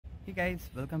Hey guys,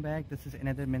 welcome back. This is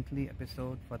another monthly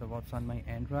episode for the What's on my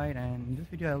Android, and in this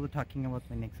video I will be talking about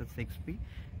my Nexus 6P.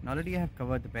 And already I have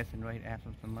covered the best Android apps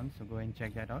of the month, so go and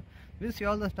check that out. We'll see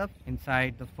all the stuff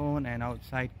inside the phone and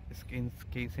outside, skins,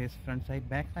 cases, front side,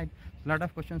 back side. A lot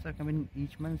of questions are coming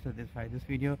each month, so this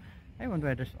video I want to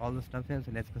address all the stuff here.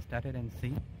 So let's get started and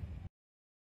see.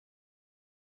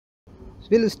 So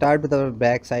we'll start with our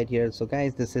back side here. So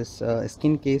guys, this is a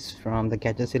skin case from the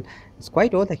gadget. It's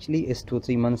quite old, actually. It's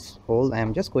 2-3 months old.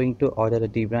 I'm just going to order a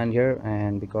D-brand here,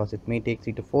 and because it may take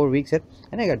 3 to 4 weeks here,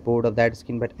 and I got bored of that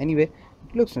skin. But anyway,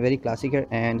 it looks very classic here,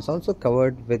 and it's also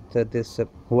covered with this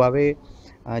Huawei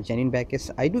genuine back case.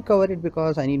 I do cover it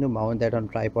because I need to mount that on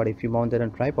tripod. If you mount that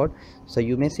on tripod, so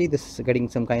you may see this is getting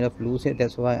some kind of loose here.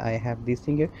 That's why I have this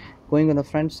thing here. Going on the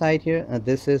front side here,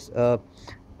 this is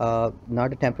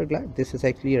not a tempered glass. This is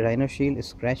actually a Rhino Shield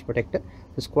scratch protector.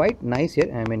 It's quite nice here.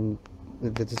 I mean,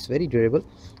 this is very durable.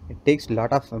 It takes a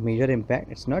lot of major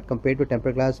impact. It's not compared to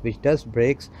tempered glass, which does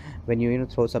breaks when you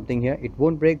throw something here. It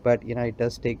won't break, but it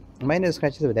does take minor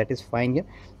scratches, but that is fine here.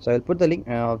 So I'll put the link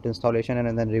of the installation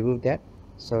and then remove that.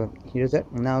 So here's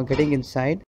that. Now getting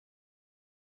inside.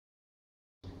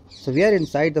 So we are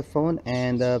inside the phone,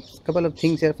 and a couple of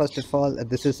things here. First of all,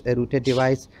 this is a rooted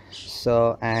device,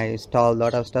 so I installed a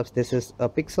lot of stuff. This is a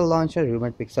Pixel launcher,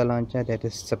 remote Pixel launcher, that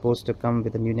is supposed to come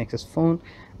with the new Nexus phone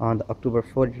on the October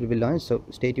 4th. It will be launched, so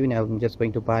stay tuned. I'm just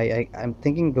going to buy, I'm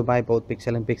thinking to buy both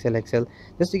Pixel and Pixel XL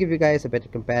just to give you guys a better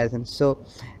comparison. So,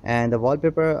 and the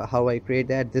wallpaper, how I create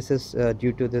that, this is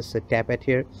due to this tap at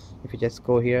here. If you just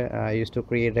go here, I used to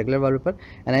create regular wallpaper,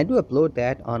 and I do upload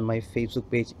that on my Facebook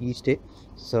page each day,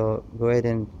 so go ahead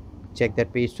and check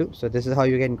that page too. So this is how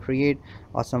you can create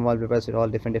awesome wallpapers with all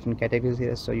different categories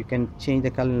here. So you can change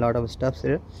the color and a lot of stuff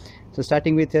here. So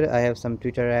starting with here, I have some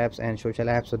Twitter apps and social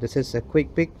apps. So this is a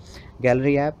quick pick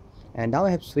gallery app, and now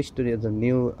I have switched to the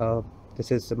new this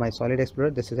is my Solid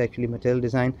Explorer. This is actually material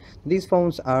design. These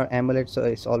phones are AMOLED, so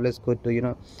it's always good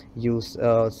to use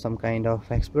some kind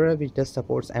of Explorer which just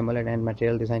supports AMOLED and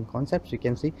material design concepts. You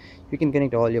can see you can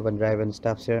connect all your OneDrive and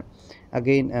stuff here.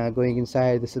 Again, going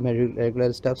inside, this is my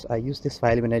regular stuffs. I use this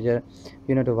file manager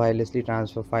to wirelessly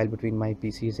transfer file between my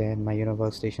PCs and my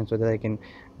workstation, so that I can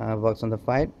work on the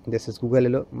file. This is Google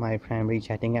Allo, my primary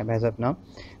chatting app as of now.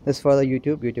 This is for the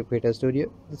YouTube Creator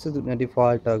Studio. This is the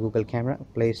default Google Camera,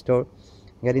 Play Store.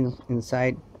 Getting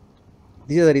inside,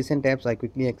 these are the recent apps I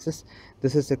quickly access.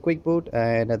 This is a quick boot,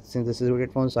 and since this is a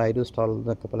rooted phone, so I do install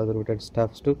a couple of the rooted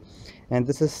stuffs too. And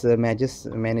this is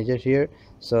Magisk manager here.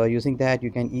 So using that,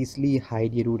 you can easily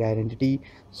hide your root identity.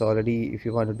 So already, if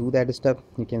you want to do that stuff,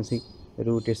 you can see the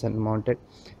root is unmounted.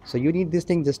 So you need this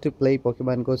thing just to play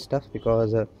Pokemon Go stuff,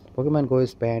 because Pokemon Go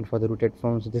is banned for the rooted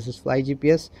phones. This is Fly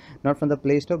GPS, not from the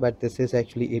Play Store, but this is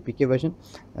actually APK version.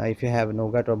 If you have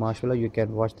Nougat or Marshmallow, you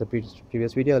can watch the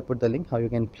previous video. I'll put the link how you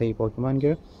can play Pokemon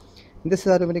here. This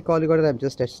is automatic call recorder. I'm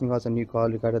just testing out some new call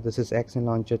recorder. This is ACCESSORIES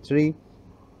Launcher 3,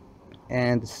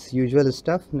 and this usual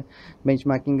stuff,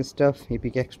 benchmarking stuff,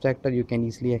 APK extractor. You can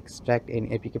easily extract an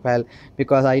APK file,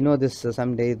 because I know this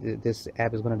someday this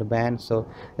app is going to ban, so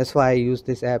that's why I use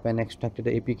this app and extracted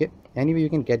the APK. Anyway, you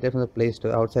can get that from the Play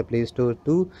Store, outside Play Store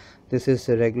too. This is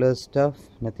regular stuff,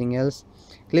 nothing else.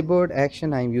 Clipboard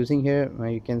action I'm using here.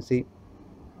 You can see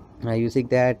using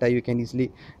that you can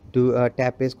easily do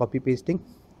tap paste, copy pasting.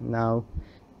 Now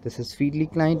this is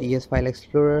Feedly client, ES File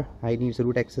Explorer. I use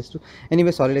root access to.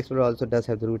 Anyway, Solid Explorer also does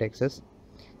have the root access.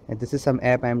 And this is some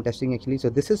app I'm testing actually.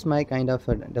 So this is my kind of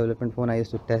development phone. I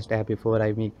used to test app before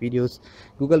I make videos.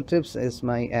 Google Trips is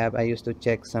my app. I used to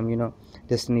check some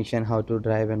destination, how to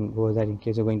drive and go there in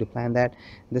case you're going to plan that.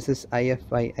 This is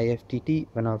IFTT,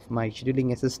 one of my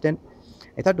scheduling assistant.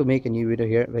 I thought to make a new video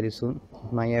here very soon.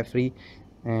 My app free,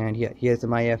 and here's the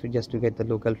my app free, just to get the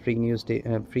local free news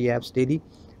free apps daily.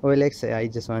 OLX, I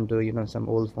just want to some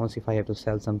old phones. If I have to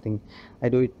sell something, I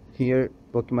do it here.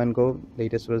 Pokemon Go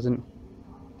latest version,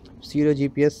 0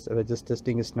 GPS. Just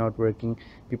testing, is not working.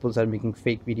 People are making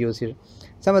fake videos here.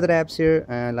 Some other apps here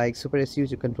like Super SU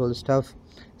to control stuff,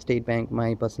 State Bank,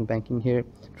 my personal banking here,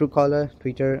 Truecaller,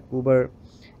 Twitter, Uber.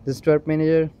 This is Twerp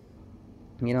Manager,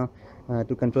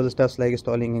 to control the stuff like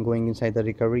installing and going inside the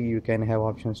recovery. You can have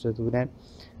options to do that.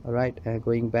 All right,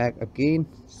 going back again,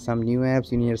 some new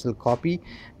apps, Universal Copy,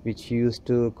 which you used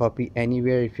to copy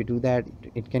anywhere. If you do that,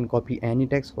 it can copy any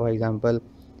text. For example,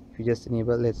 if you just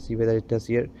enable, let's see whether it does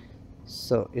here.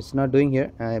 So it's not doing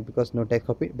here because no text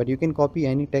copy, but you can copy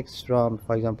any text from,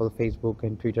 for example, Facebook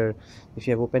and Twitter if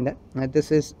you have opened that.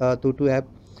 This is Tutu app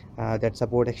that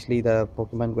support actually the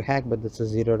Pokemon Go hack, but this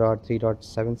is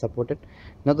 0.3.7 supported.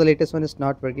 Now the latest one is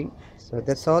not working. So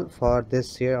that's all for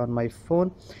this here on my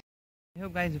phone. I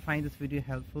hope guys you find this video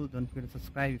helpful. Don't forget to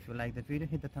subscribe if you like the video.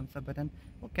 Hit the thumbs up button.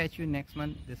 We'll catch you next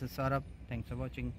month. This is Saurabh. Thanks for watching.